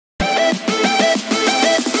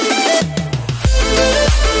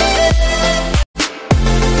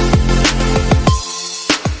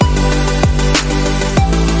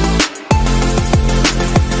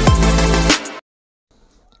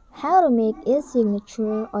make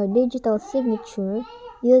e-signature or digital signature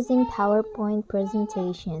using PowerPoint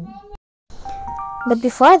presentation. But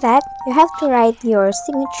before that, you have to write your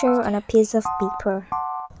signature on a piece of paper.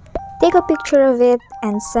 Take a picture of it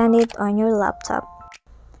and send it on your laptop.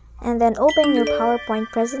 And then open your PowerPoint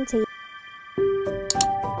presentation.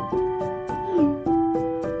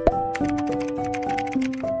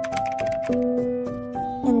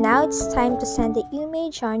 And now it's time to send the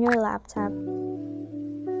image on your laptop.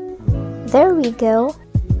 There we go.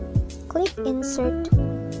 Click Insert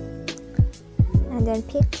and then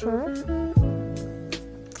Picture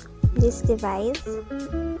this device.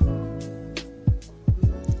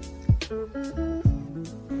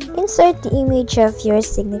 Insert the image of your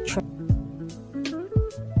signature.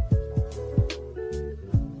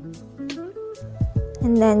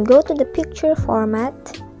 And then go to the picture format.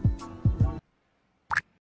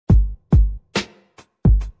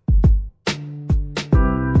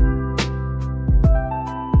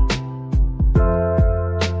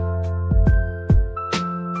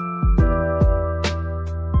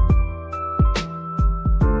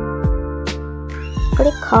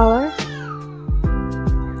 Click Color.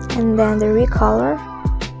 And then the recolor.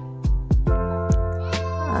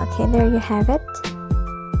 Okay, there you have it.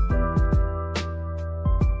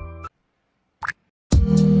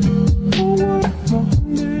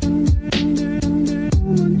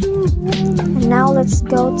 And now let's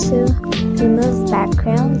go to remove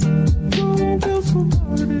background.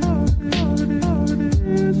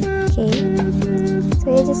 Okay, so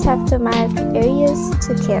you just have to mark areas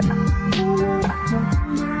to keep,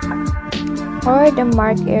 or the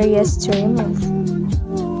marked areas to remove.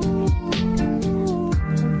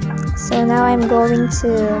 So now I'm going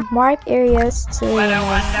to mark areas to remove.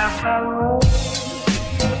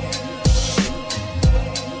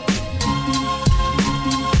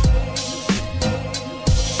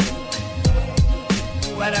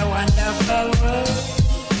 What a wonderful world.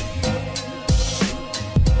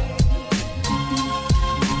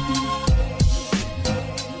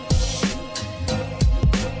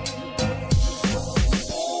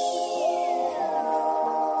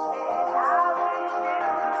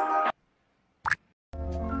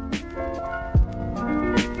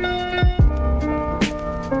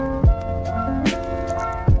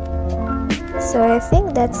 So I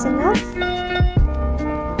think that's enough.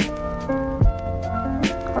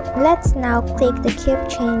 Let's now click the Keep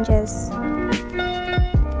Changes.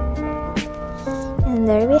 And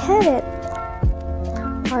there we have it,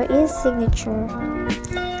 our e-signature.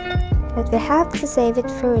 But we have to save it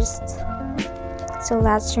first. So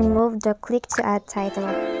let's remove the Click to Add title.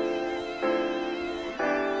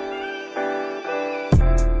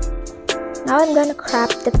 Now I'm gonna crop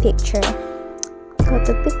the picture. Go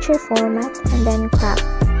to Picture Format and then crop.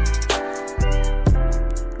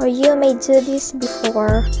 Or you may do this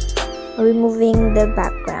before removing the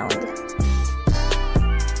background.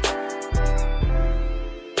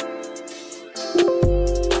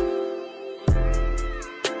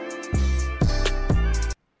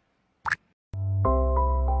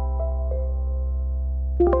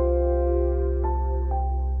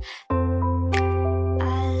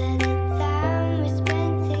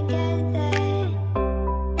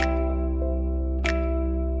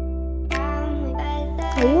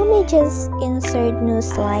 Or you may just insert new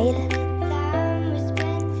slide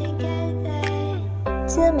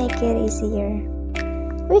to make it easier.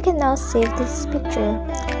 We can now save this picture.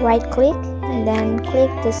 Right click and then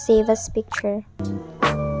click the Save as Picture.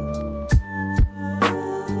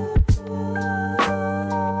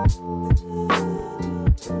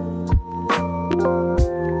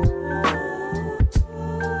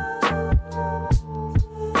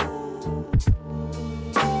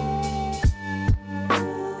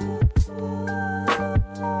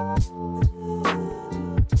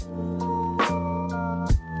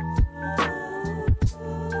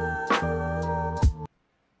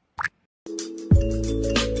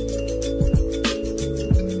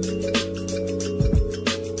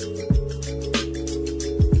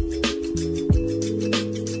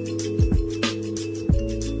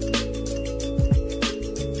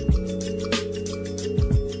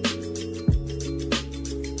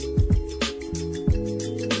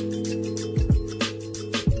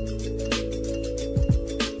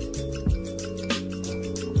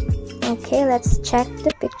 Okay, let's check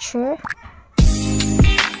the picture.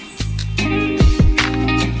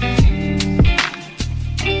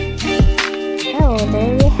 Oh,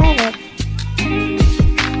 there we have it.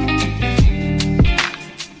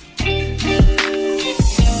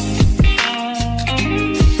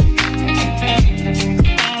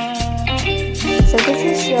 So this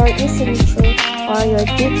is your e-signature or your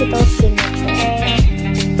digital digital signature.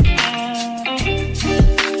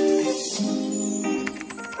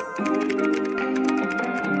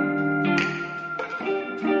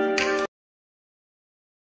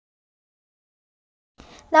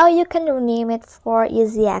 Now you can rename it for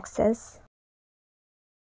easy access.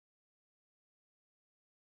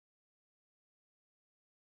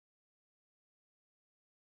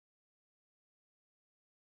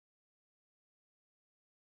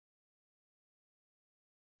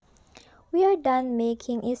 We are done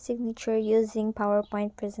making e-signature using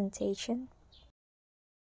PowerPoint presentation.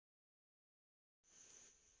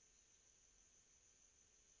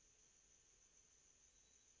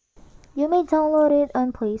 You may download it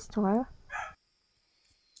on Play Store.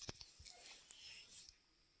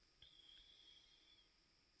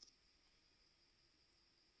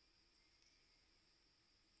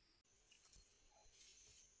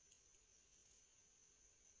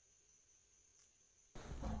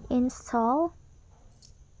 Install.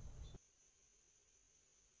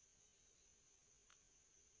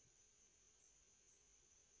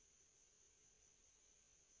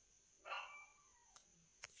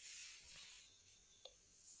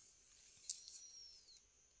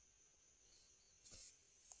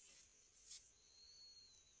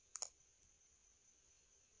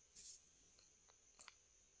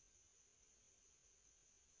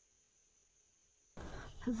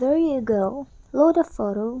 There you go. Load a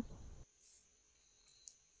photo.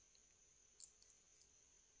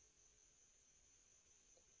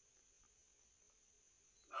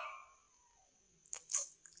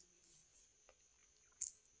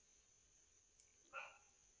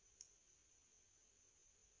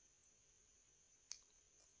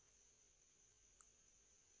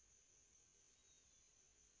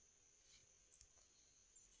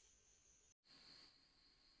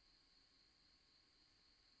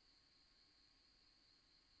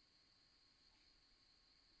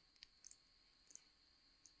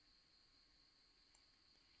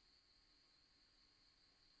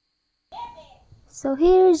 So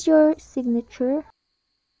here's your signature.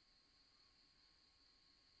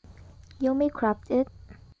 You may crop it.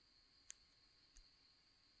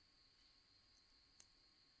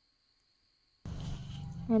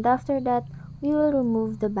 And after that, we will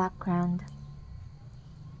remove the background.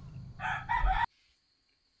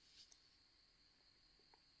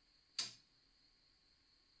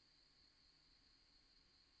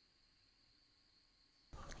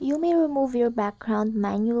 You may remove your background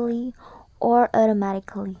manually or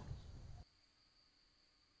automatically.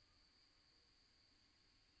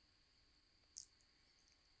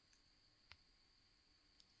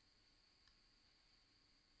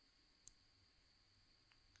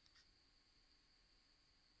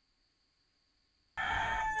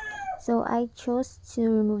 So I chose to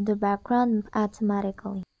remove the background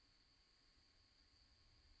automatically.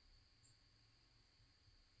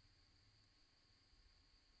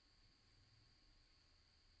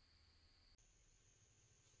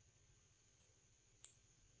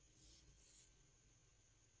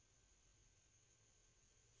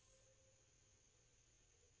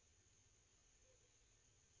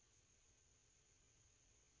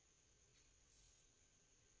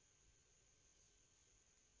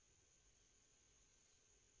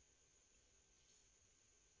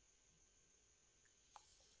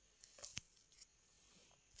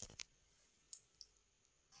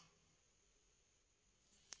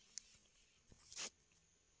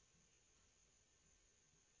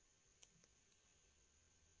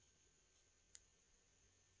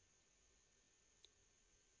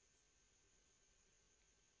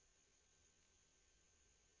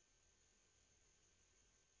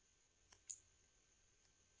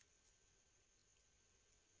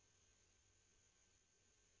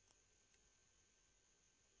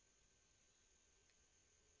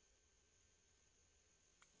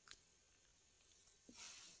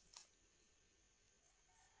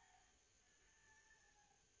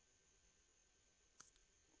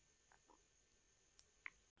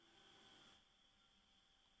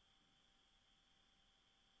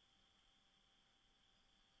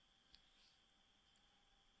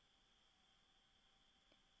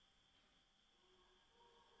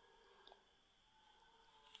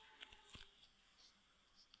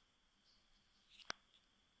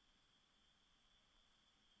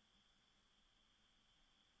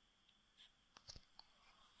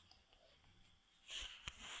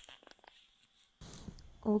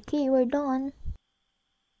 Okay, we're done.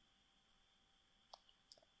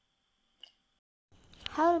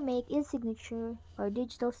 How to make e-signature or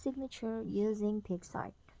digital signature using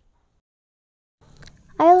PixArt.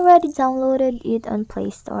 I already downloaded it on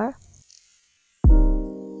Play Store.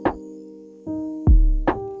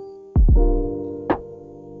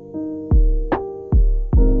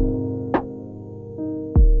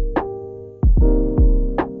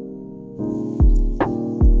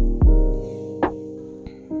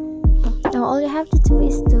 do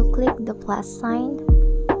is to click the plus sign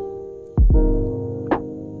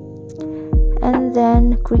and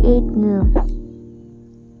then create new.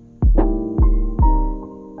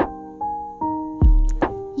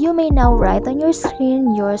 You may now write on your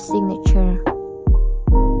screen your signature.